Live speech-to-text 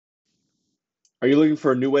Are you looking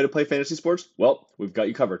for a new way to play fantasy sports? Well, we've got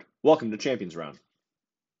you covered. Welcome to Champions Round.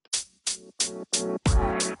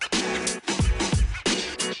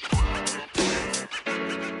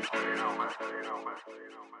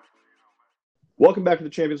 Welcome back to the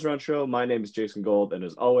Champions Round show. My name is Jason Gold, and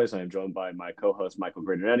as always, I am joined by my co-host Michael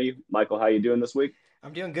Gradernetti. Michael, how you doing this week?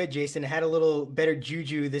 I'm doing good, Jason. I had a little better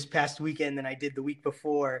juju this past weekend than I did the week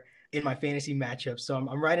before in my fantasy matchup. So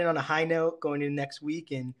I'm riding on a high note going into next week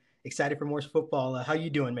and excited for more football. How you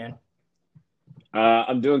doing, man?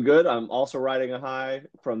 I'm doing good. I'm also riding a high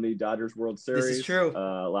from the Dodgers World This is Series true.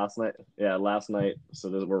 last night. Yeah, last night. So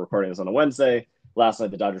we're recording this on a Wednesday. Last night,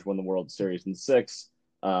 the Dodgers won the World Series in six.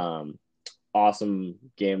 Um, awesome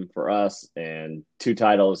game for us, and two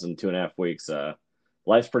titles in 2.5 weeks.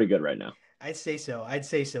 Life's pretty good right now. I'd say so. I'd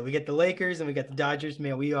say so. We get the Lakers and we got the Dodgers.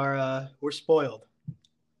 Man, we're spoiled.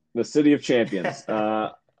 The city of champions.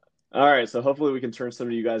 All right, so hopefully we can turn some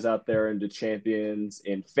of you guys out there into champions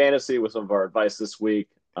in fantasy with some of our advice this week.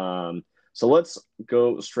 So let's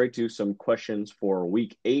go straight to some questions for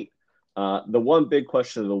week 8. The one big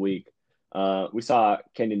question of the week, we saw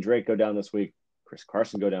Kenyon Drake go down this week, Chris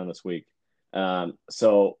Carson go down this week.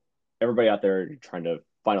 So everybody out there trying to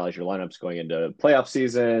finalize your lineups going into playoff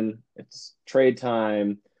season, it's trade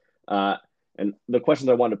time. And the questions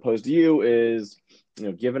I wanted to pose to you is,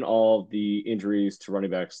 given all the injuries to running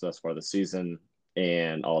backs thus far this season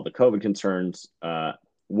and all the COVID concerns,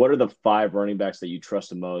 what are the 5 running backs that you trust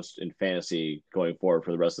the most in fantasy going forward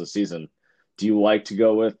for the rest of the season? Do you like to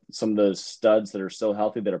go with some of the studs that are still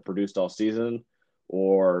healthy that have produced all season,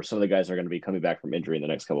 or some of the guys that are going to be coming back from injury in the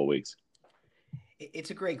next couple of weeks?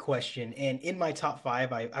 It's a great question. And in my top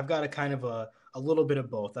five, I've got a kind of a little bit of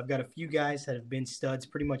both. I've got a few guys that have been studs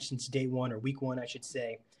pretty much since day one or week one, I should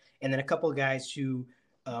say. And then a couple of guys who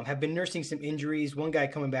have been nursing some injuries. One guy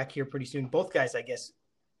coming back here pretty soon. Both guys, I guess,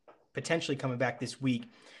 potentially coming back this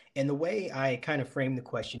week. And the way I kind of frame the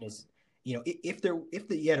question is, if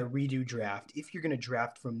you had a redo draft, if you're going to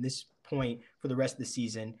draft from this point for the rest of the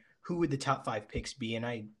season, who would the top 5 picks be? And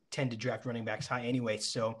I tend to draft running backs high anyway.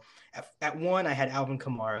 So at 1, I had Alvin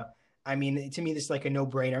Kamara. I mean, to me, this is like a no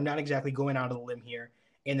brainer. I'm not exactly going out of the limb here.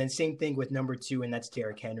 And then same thing with number 2, and that's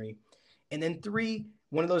Derrick Henry. And then 3,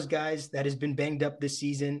 one of those guys that has been banged up this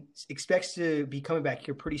season, expects to be coming back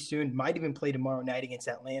here pretty soon, might even play tomorrow night against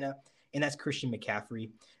Atlanta, and that's Christian McCaffrey.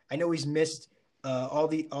 I know he's missed all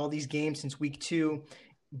these games since week 2,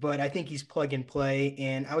 but I think he's plug and play.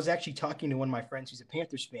 And I was actually talking to one of my friends who's a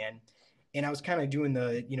Panthers fan, and I was kind of doing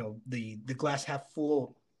the glass half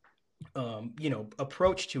full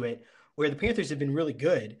approach to it, where the Panthers have been really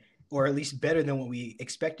good, or at least better than what we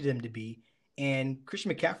expected them to be. And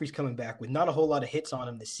Christian McCaffrey's coming back with not a whole lot of hits on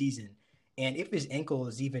him this season. And if his ankle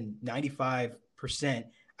is even 95%,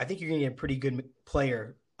 I think you're going to get a pretty good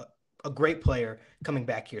player, a great player coming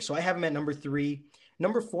back here. So I have him at number 3.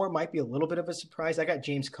 Number 4 might be a little bit of a surprise. I got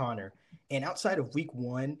James Conner. And outside of week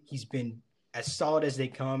 1, he's been as solid as they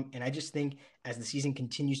come. And I just think as the season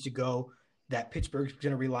continues to go, that Pittsburgh's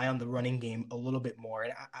going to rely on the running game a little bit more.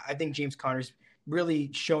 And I think James Conner's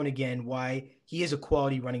really shown again why he is a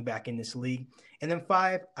quality running back in this league. And then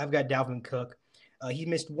 5, I've got Dalvin Cook. He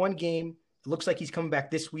missed one game. It looks like he's coming back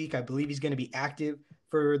this week. I believe he's going to be active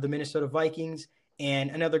for the Minnesota Vikings. And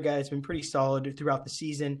another guy that's been pretty solid throughout the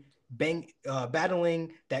season,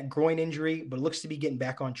 battling that groin injury, but looks to be getting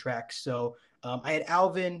back on track. So I had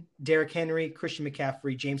Alvin, Derrick Henry, Christian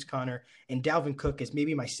McCaffrey, James Conner, and Dalvin Cook as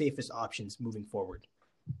maybe my safest options moving forward.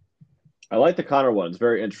 I like the Connor one. It's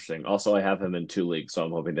very interesting. Also, I have him in 2 leagues, so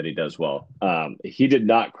I'm hoping that he does well. He did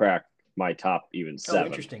not crack my top even Oh, 7,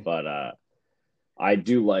 interesting. but I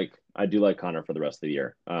do like Connor for the rest of the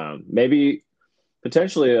year. Maybe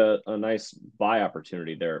potentially a nice buy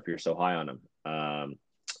opportunity there if you're so high on him.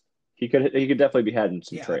 He could definitely be had in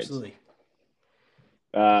some Yeah, trades. absolutely.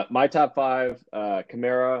 My top 5: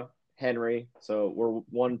 Kamara, Henry. So we're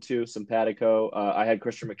 1-2 simpatico. I had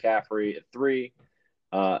Christian McCaffrey at 3.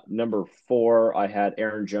 Number 4, I had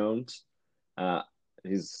Aaron Jones. Uh,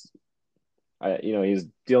 he's he's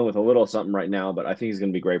dealing with a little something right now, but I think he's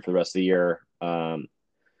going to be great for the rest of the year.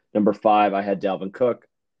 Number 5, I had Dalvin Cook.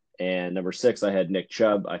 And number 6, I had Nick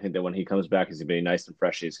Chubb. I think that when he comes back, he's going to be nice and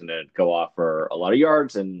fresh. He's going to go off for a lot of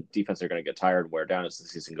yards, and defense are going to get tired and wear down as the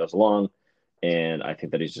season goes along. And I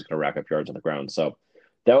think that he's just going to rack up yards on the ground. So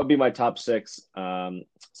that would be my top 6.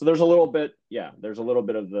 So there's a little bit, there's a little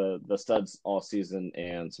bit of the studs all season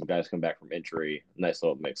and some guys come back from injury. Nice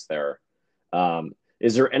little mix there.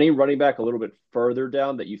 Is there any running back a little bit further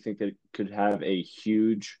down that you think that could have a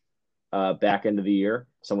huge back end of the year,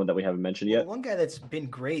 someone that we haven't mentioned Well, yet? one guy that's been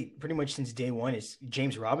great pretty much since day one is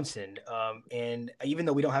James Robinson. And even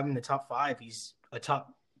though we don't have him in the top five, he's a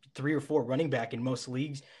top 3 or 4 running back in most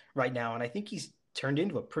leagues right now. And I think he's turned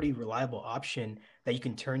into a pretty reliable option that you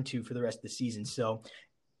can turn to for the rest of the season. So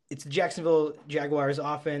it's the Jacksonville Jaguars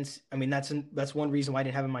offense. I mean, that's one reason why I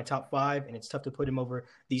didn't have him in my top five, and it's tough to put him over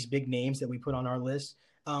these big names that we put on our list.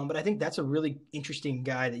 But I think that's a really interesting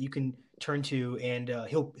guy that you can turn to, and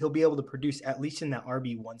he'll be able to produce at least in that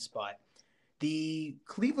RB1 spot. The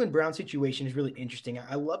Cleveland Brown situation is really interesting.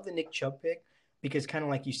 I love the Nick Chubb pick because, kind of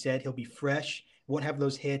like you said, he'll be fresh, won't have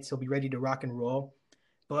those hits, he'll be ready to rock and roll.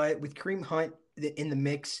 But with Kareem Hunt in the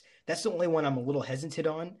mix, that's the only one I'm a little hesitant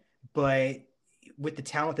on. But with the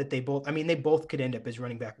talent that they both, I mean, they both could end up as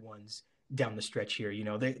running back ones down the stretch here. You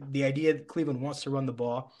know, the idea that Cleveland wants to run the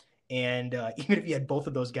ball, and even if you had both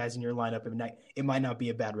of those guys in your lineup, it might not be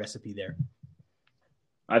a bad recipe there.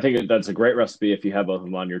 I think that's a great recipe if you have both of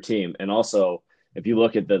them on your team. And also, if you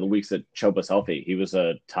look at the weeks that Chubb was healthy, he was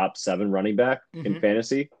a top 7 running back in Mm-hmm.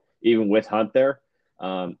 fantasy, even with Hunt there.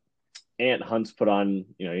 Um, and Hunt's put on,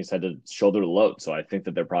 he's had to shoulder the load. So I think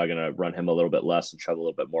that they're probably going to run him a little bit less and Chubb a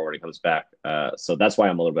little bit more when he comes back. So that's why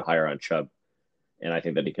I'm a little bit higher on Chubb. And I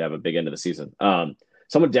think that he could have a big end of the season.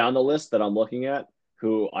 Someone down the list that I'm looking at,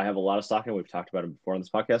 who I have a lot of stock in, we've talked about him before on this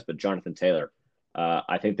podcast, but Jonathan Taylor.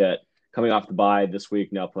 I think that coming off the bye this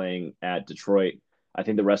week, now playing at Detroit, I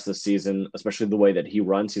think the rest of the season, especially the way that he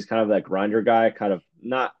runs, he's kind of that grinder guy, kind of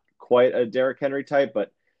not quite a Derrick Henry type,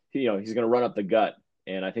 but he's going to run up the gut.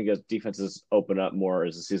 And I think as defenses open up more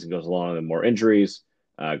as the season goes along and more injuries,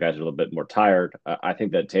 guys are a little bit more tired. I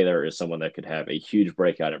think that Taylor is someone that could have a huge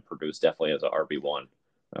breakout and produce definitely as an RB1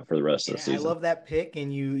 for the rest of the Yeah, I season. love that pick,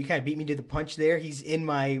 and you kind of beat me to the punch there. He's in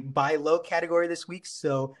my buy low category this week,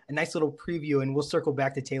 so a nice little preview, and we'll circle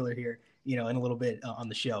back to Taylor here, in a little bit on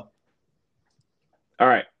the show. All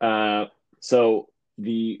right. So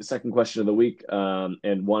the second question of the week,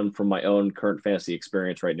 and one from my own current fantasy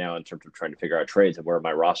experience right now in terms of trying to figure out trades and where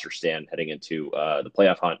my roster stand heading into the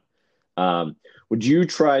playoff hunt. Would you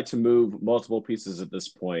try to move multiple pieces at this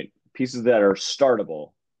point, pieces that are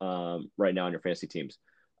startable right now on your fantasy teams,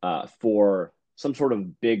 for some sort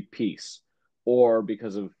of big piece? Or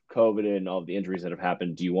because of COVID and all the injuries that have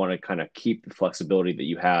happened, do you want to kind of keep the flexibility that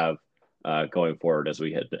you have going forward as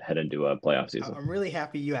we head into a playoff season? I'm really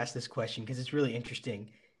happy you asked this question because it's really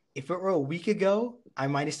interesting. If it were a week ago, I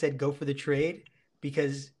might have said go for the trade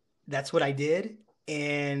because that's what I did.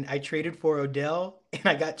 And I traded for Odell and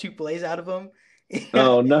I got 2 plays out of him.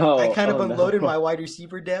 Oh I no! kind of Oh unloaded my no! wide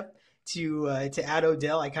receiver depth to add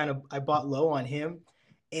Odell. I bought low on him.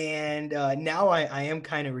 And now I am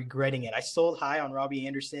kind of regretting it. I sold high on Robbie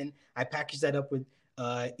Anderson. I packaged that up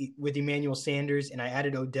with Emmanuel Sanders, and I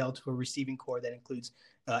added Odell to a receiving core that includes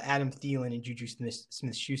Adam Thielen and Juju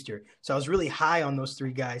Smith-Schuster. So I was really high on those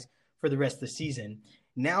 3 guys for the rest of the season.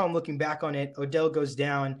 Now I'm looking back on it. Odell goes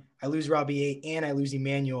down. I lose Robbie A, and I lose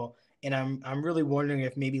Emmanuel, and I'm really wondering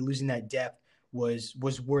if maybe losing that depth was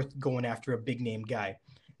worth going after a big name guy.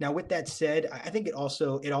 Now, with that said, I think it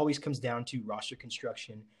always comes down to roster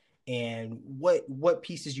construction and what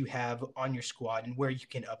pieces you have on your squad and where you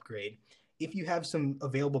can upgrade. If you have some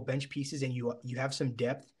available bench pieces and you have some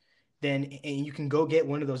depth, then and you can go get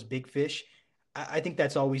one of those big fish. I think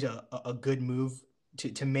that's always a good move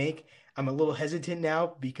to make. I'm a little hesitant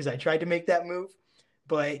now because I tried to make that move,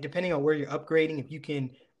 but depending on where you're upgrading, if you can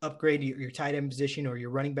upgrade your tight end position or your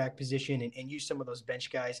running back position and use some of those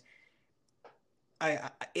bench guys,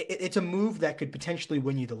 it's a move that could potentially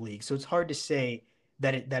win you the league. So it's hard to say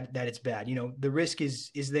that it's bad. The risk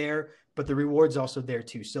is there, but the reward's also there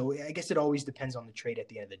too. So I guess it always depends on the trade at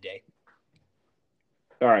the end of the day.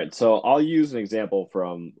 All right, so I'll use an example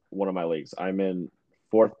from one of my leagues. I'm in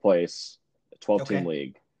fourth place, 12-team Okay.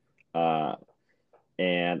 league, uh,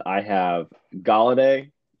 and I have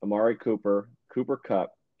Galladay, Amari Cooper, Cooper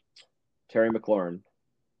Cup, Terry McLaurin,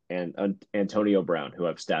 and Antonio Brown, who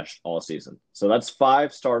I've stashed all season. So that's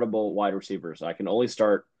 5 startable wide receivers. I can only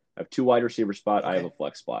start. I have 2 wide receiver spot. I have a Okay.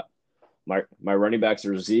 flex spot. My running backs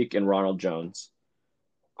are Zeke and Ronald Jones.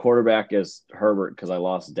 Quarterback is Herbert because I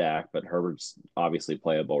lost Dak, but Herbert's obviously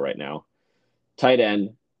playable right now. Tight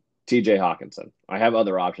end, TJ Hawkinson. I have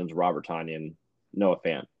other options, Robert Tonyan, Noah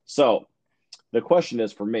Fant. So the question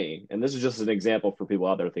is for me, and this is just an example for people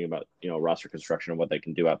out there thinking about, roster construction and what they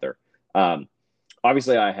can do out there. Um,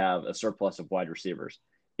 Obviously, I have a surplus of wide receivers.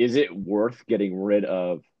 Is it worth getting rid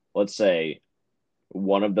of, let's say,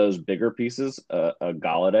 one of those bigger pieces, a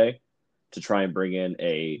Galladay, to try and bring in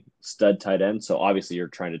a stud tight end? So obviously, you're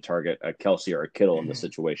trying to target a Kelsey or a Kittle in this Mm-hmm.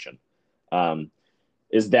 situation. Um,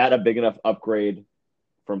 is that a big enough upgrade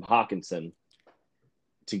from Hawkinson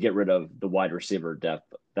to get rid of the wide receiver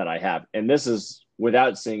depth that I have. And this is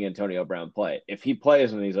without seeing Antonio Brown play. If he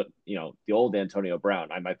plays and he's, the old Antonio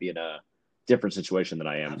Brown, I might be in a different situation than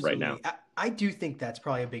I am right now. Absolutely. I do think that's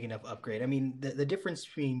probably a big enough upgrade. I mean, the difference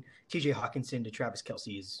between TJ Hawkinson to Travis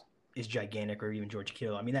Kelce is gigantic, or even George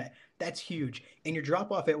Kittle. I mean, that's huge. And your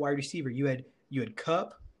drop off at wide receiver, you had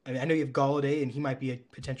Kupp. I mean, I know you have Galladay, and he might be a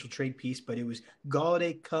potential trade piece, but it was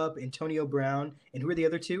Galladay, Kupp, Antonio Brown, and who are the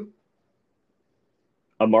other two?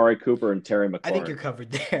 Amari Cooper and Terry I think McLaurin. you're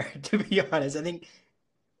covered there. To be honest, I think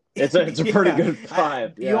It's a pretty yeah, good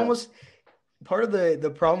five. you Yeah. almost part of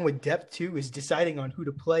the problem with depth too is deciding on who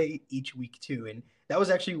to play each week too, and that was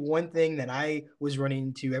actually one thing that I was running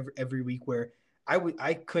into every week where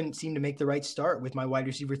I couldn't seem to make the right start with my wide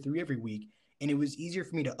receiver three every week, and it was easier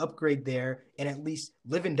for me to upgrade there and at least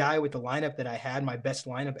live and die with the lineup that I had, my best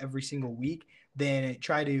lineup every single week, than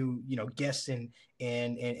try to guess and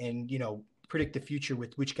predict the future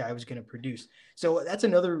with which guy was going to produce. So that's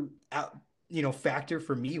another factor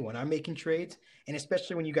for me when I'm making trades, and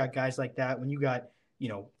especially when you got guys like that, when you got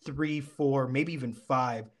three, four, maybe even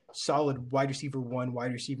five solid wide receiver one,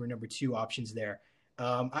 wide receiver number two options there.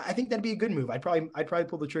 I think that'd be a good move. I'd probably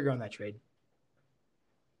pull the trigger on that trade.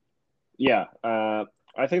 Yeah.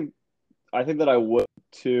 I think that I would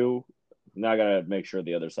too. Now I gotta make sure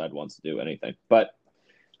the other side wants to do anything, but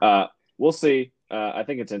we'll see. I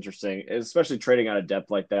think it's interesting, especially trading out of depth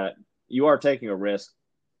like that. You are taking a risk,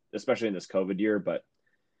 especially in this COVID year. But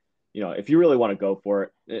if you really want to go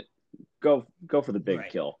for go for the big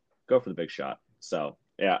Right. kill, go for the big shot. So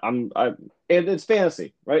yeah, and it's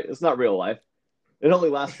fantasy, right? It's not real life. It only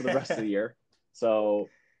lasts for the rest of the year, so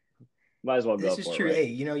might as well go This is for it, true. right? Hey,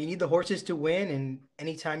 you need the horses to win, and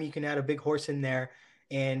anytime you can add a big horse in there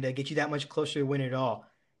and get you that much closer to win it all,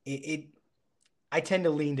 it I tend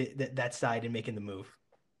to lean to that side in making the move.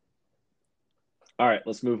 All right,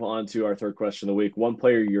 let's move on to our third question of the week. One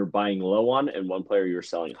player you're buying low on, and one player you're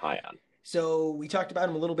selling high on. So we talked about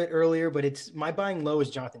him a little bit earlier, but it's my buying low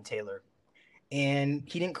is Jonathan Taylor, and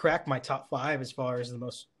he didn't crack my top five as far as the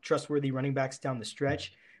most trustworthy running backs down the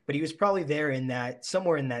stretch, but he was probably there in that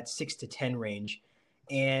somewhere in that 6 to 10 range,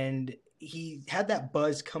 and he had that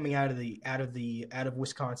buzz coming out of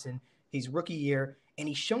Wisconsin, his rookie year, and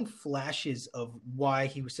he's shown flashes of why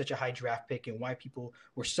he was such a high draft pick and why people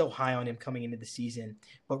were so high on him coming into the season.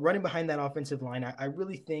 But running behind that offensive line, I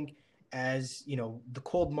really think as the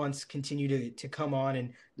cold months continue to come on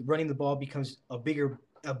and running the ball becomes a bigger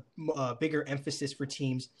emphasis for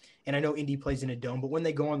teams. And I know Indy plays in a dome, but when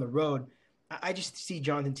they go on the road, I just see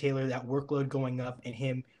Jonathan Taylor, that workload going up and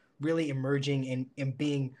him really emerging and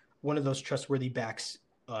being one of those trustworthy backs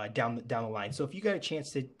down the line. So if you got a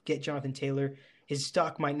chance to get Jonathan Taylor, his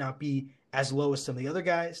stock might not be as low as some of the other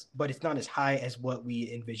guys, but it's not as high as what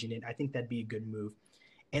we envisioned it. I think that'd be a good move.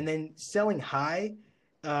 And then selling high,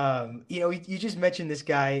 you just mentioned this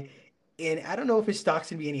guy, and I don't know if his stock's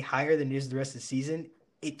gonna be any higher than it is the rest of the season.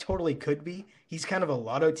 It totally could be. He's kind of a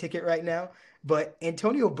lotto ticket right now, but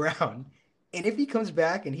Antonio Brown, and if he comes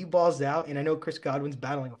back and he balls out, and I know Chris Godwin's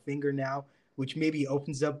battling a finger now, which maybe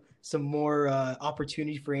opens up some more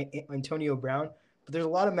opportunity for Antonio Brown. But there's a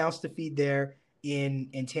lot of mouths to feed there in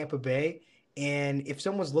Tampa Bay. And if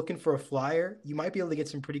someone's looking for a flyer, you might be able to get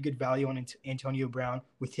some pretty good value on Antonio Brown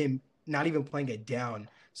with him not even playing it down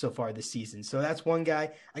so far this season. So that's one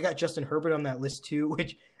guy. I got Justin Herbert on that list too,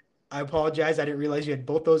 which I apologize. I didn't realize you had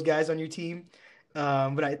both those guys on your team.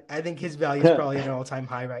 But I think his value is probably at an all-time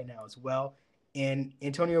high right now as well. And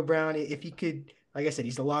Antonio Brown, if he could, like I said,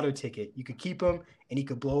 he's a lotto ticket. You could keep him and he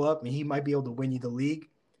could blow up and he might be able to win you the league.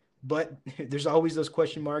 But there's always those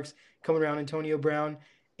question marks coming around Antonio Brown.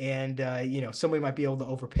 And, somebody might be able to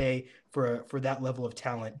overpay for that level of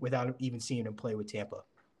talent without even seeing him play with Tampa.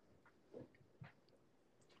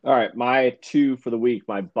 All right, my two for the week,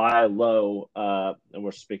 my buy low, and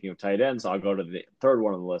we're speaking of tight ends. I'll go to the third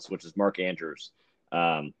one on the list, which is Mark Andrews.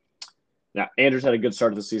 Now, Andrews had a good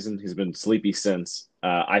start of the season. He's been sleepy since.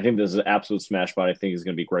 I think this is an absolute smash spot. I think he's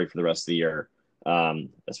going to be great for the rest of the year,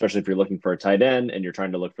 especially if you're looking for a tight end and you're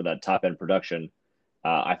trying to look for that top end production.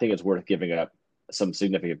 I think it's worth giving up some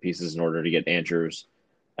significant pieces in order to get Andrews.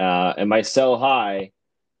 And my sell high,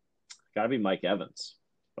 got to be Mike Evans.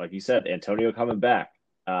 Like you said, Antonio coming back.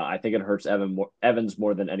 I think it hurts Evans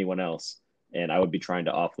more than anyone else, and I would be trying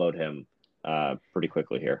to offload him pretty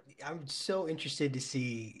quickly here. I'm so interested to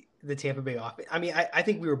see the Tampa Bay offense. I mean, I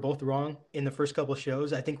think we were both wrong in the first couple of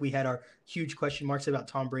shows. I think we had our huge question marks about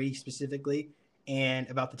Tom Brady specifically and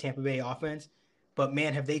about the Tampa Bay offense. But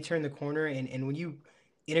man, have they turned the corner? And when you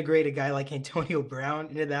integrate a guy like Antonio Brown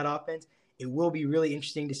into that offense, It will be really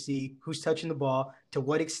interesting to see who's touching the ball, to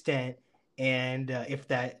what extent, and if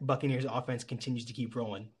that Buccaneers offense continues to keep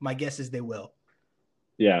rolling. My guess is they will.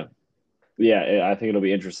 Yeah, yeah, I think it'll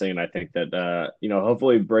be interesting, and I think that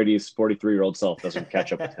hopefully Brady's 43-year-old self doesn't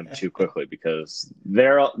catch up with him too quickly because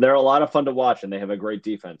they're a lot of fun to watch, and they have a great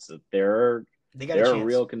defense. They got a They're a chance.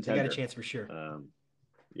 real They got a contender. chance for sure.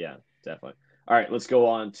 Yeah, definitely. All right, let's go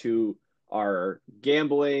on to our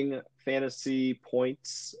gambling fantasy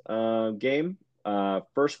points game.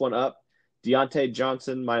 First one up, Deontay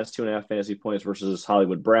Johnson -2.5 fantasy points versus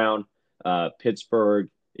Hollywood Brown. Pittsburgh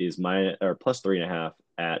is minus or plus 3.5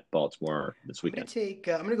 at Baltimore this I'm gonna weekend. take.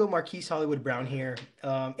 I'm gonna go Marquise Hollywood Brown here,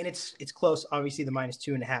 and it's close. Obviously, the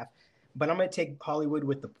 -2.5, but I'm gonna take Hollywood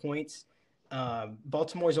with the points.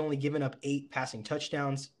 Baltimore's only given up 8 passing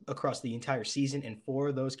touchdowns across the entire season, and 4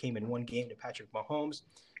 of those came in one game to Patrick Mahomes.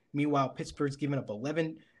 Meanwhile, Pittsburgh's given up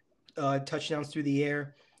 11 touchdowns through the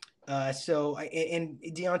air. And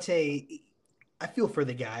Deontay, I feel for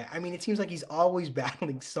the guy. I mean, it seems like he's always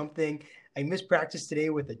battling something. I missed practice today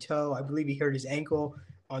with a toe. I believe he hurt his ankle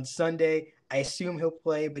on Sunday. I assume he'll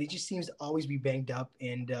play, but he just seems to always be banged up,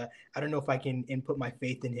 and I don't know if I can put my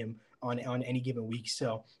faith in him on any given week.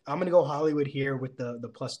 So I'm going to go Hollywood here with the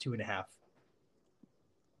 +2.5.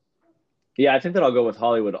 Yeah, I think that I'll go with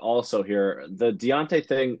Hollywood also here. The Deontay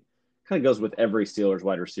thing kind of goes with every Steelers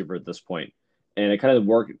wide receiver at this point, and it kind of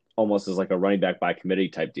worked almost as like a running back by committee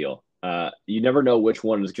type deal. You never know which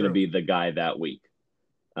one is going to True. be the guy that week.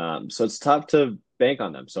 So it's tough to bank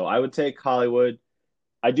on them. So I would take Hollywood.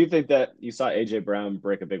 I do think that you saw AJ Brown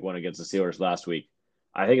break a big one against the Steelers last week.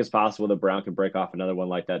 I think it's possible that Brown can break off another one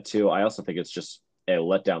like that too. I also think it's just a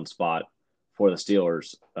letdown spot for the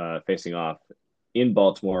Steelers facing off in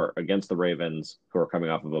Baltimore against the Ravens, who are coming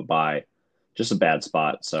off of a bye. Just a bad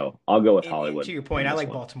spot. So I'll go with And Hollywood to your in point, I this like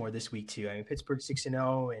one. Baltimore this week too. I mean, Pittsburgh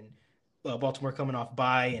 6-0, and Baltimore coming off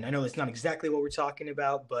bye, and I know that's not exactly what we're talking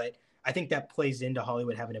about, but I think that plays into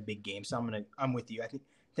Hollywood having a big game. So I'm with you. I think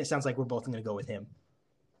it sounds like we're both going to go with him.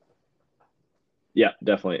 Yeah,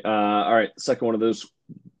 definitely. All right, second one of those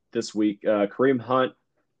this week. Kareem Hunt,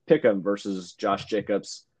 Pick'em versus Josh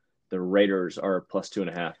Jacobs. The Raiders are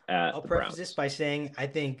 +2.5 I'll at the preface this Browns. by saying I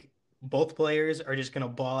think both players are just going to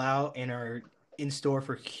ball out and are in store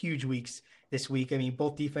for huge weeks this week. I mean,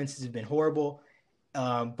 both defenses have been horrible.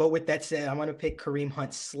 But with that said, I'm going to pick Kareem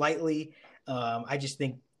Hunt slightly. I just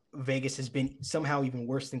think Vegas has been somehow even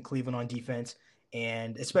worse than Cleveland on defense,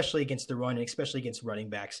 and especially against the run, and especially against running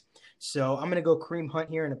backs. So I'm going to go Kareem Hunt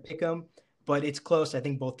here and a pick 'em, but it's close. I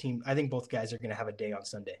think both guys are going to have a day on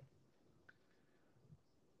Sunday.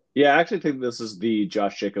 Yeah, I actually think this is the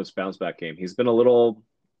Josh Jacobs bounce back game. He's been a little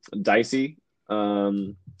dicey.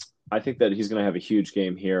 Um, I think that he's going to have a huge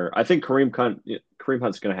game here. I think Kareem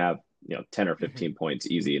Hunt's going to have 10 or Mm-hmm. 15 points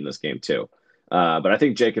easy in this game too. But I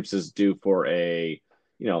think Jacobs is due for a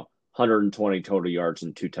 120 total yards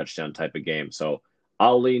and 2 touchdown type of game. So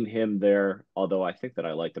I'll lean him there. Although I think that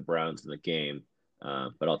I like the Browns in the game,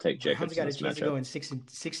 but I'll take Browns Jacobs in got a this chance of matchup. going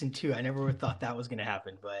 6-2. I never would have thought that was going to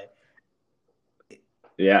happen, but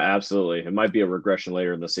Yeah, absolutely. It might be a regression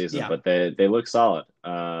later in the season, yeah. but they look solid.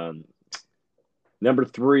 Number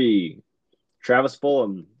three, Travis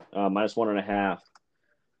Fulham -1.5.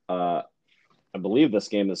 Uh, I believe this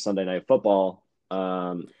game is Sunday Night Football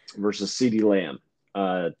versus CeeDee Lamb.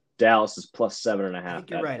 Dallas is +7 and a I half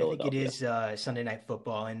think you're at right. I think it Philadelphia. is Sunday Night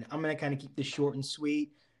Football, and I'm going to kind of keep this short and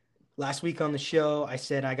sweet. Last week on the show, I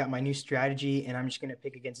said I got my new strategy, and I'm just going to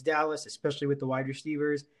pick against Dallas, especially with the wide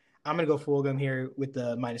receivers. I'm going to go Fulgham here with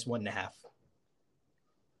the -1.5.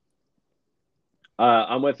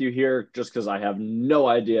 I'm with you here just because I have no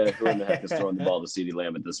idea who in the heck is throwing the ball to CeeDee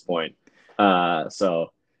Lamb at this point.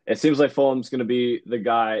 So it seems like Fulham's going to be the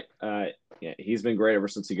guy. Yeah, he's been great ever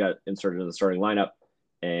since he got inserted in the starting lineup,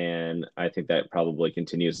 and I think that probably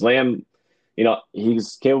continues. Lamb,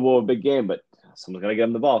 he's capable of a big game, but someone's got to get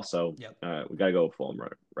him the ball. So Yep. we got to go with Fulham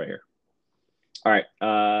right here. All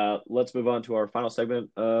right, let's move on to our final segment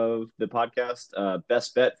of the podcast.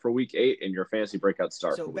 Best bet for Week 8 and your fantasy breakout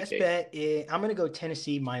star So for Week best 8. bet, I'm going to go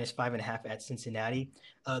Tennessee -5.5 at Cincinnati.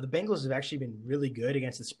 The Bengals have actually been really good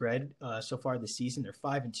against the spread so far this season. They're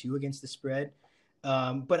 5-2 against the spread,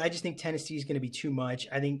 but I just think Tennessee is going to be too much.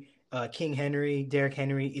 I think Derrick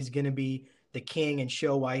Henry, is going to be the king and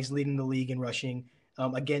show why he's leading the league in rushing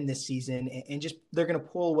again this season, and just they're going to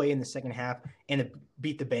pull away in the second half and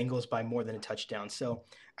beat the Bengals by more than a touchdown. So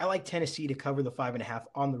I like Tennessee to cover the 5.5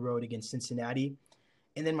 on the road against Cincinnati.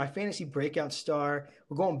 And then my fantasy breakout star,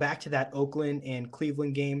 we're going back to that Oakland and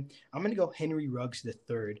Cleveland game. I'm going to go Henry Ruggs the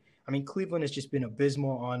third. I mean, Cleveland has just been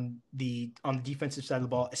abysmal on the defensive side of the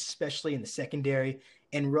ball, especially in the secondary.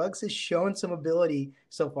 And Ruggs has shown some ability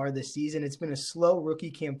so far this season. It's been a slow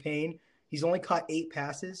rookie campaign. He's only caught 8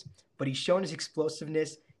 passes, but he's shown his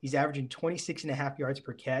explosiveness. He's averaging 26 and a half yards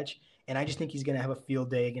per catch. And I just think he's going to have a field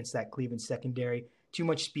day against that Cleveland secondary. Too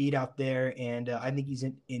much speed out there, and I think he's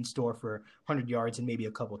in store for 100 yards and maybe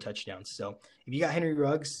a couple touchdowns. So if you got Henry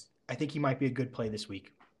Ruggs, I think he might be a good play this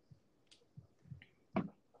week.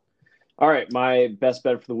 All right, my best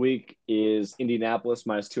bet for the week is Indianapolis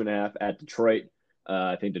 -2.5 at Detroit.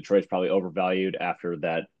 I think Detroit's probably overvalued after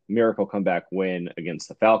that miracle comeback win against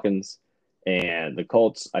the Falcons and the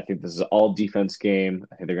Colts. I think this is an all defense game.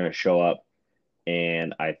 I think they're going to show up.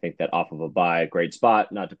 And I think that off of a bye, great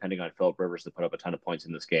spot, not depending on Philip Rivers to put up a ton of points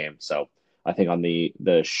in this game. So I think on the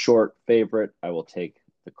short favorite, I will take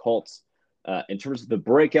the Colts. In terms of the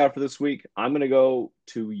breakout for this week, I'm going to go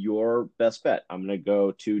to your best bet. I'm going to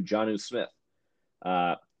go to Jonnu Smith.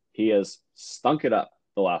 He has stunk it up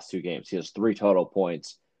the last 2 games. He has 3 total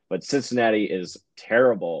points, but Cincinnati is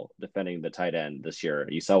terrible defending the tight end this year.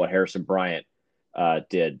 You saw what Harrison Bryant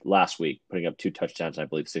did last week, putting up 2 touchdowns, I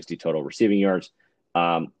believe 60 total receiving yards.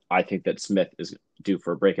 I think that Smith is due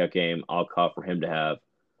for a breakout game. I'll call for him to have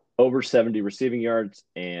over 70 receiving yards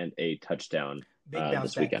and a touchdown Big bounce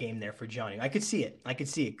this back weekend. game there for Johnny. I could see it. Like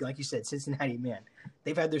you said, Cincinnati, man,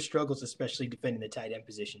 they've had their struggles, especially defending the tight end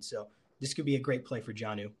position. So this could be a great play for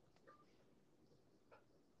Jonnu.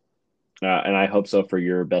 And I hope so for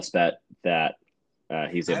your best bet that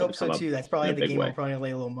he's I able hope to so come up too. That's in probably a the big game way. I'm probably gonna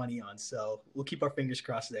lay a little money on. So we'll keep our fingers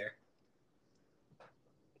crossed there.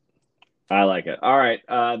 I like it. All right.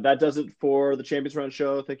 That does it for the Champions Round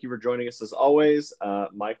show. Thank you for joining us as always.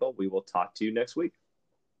 Michael, we will talk to you next week.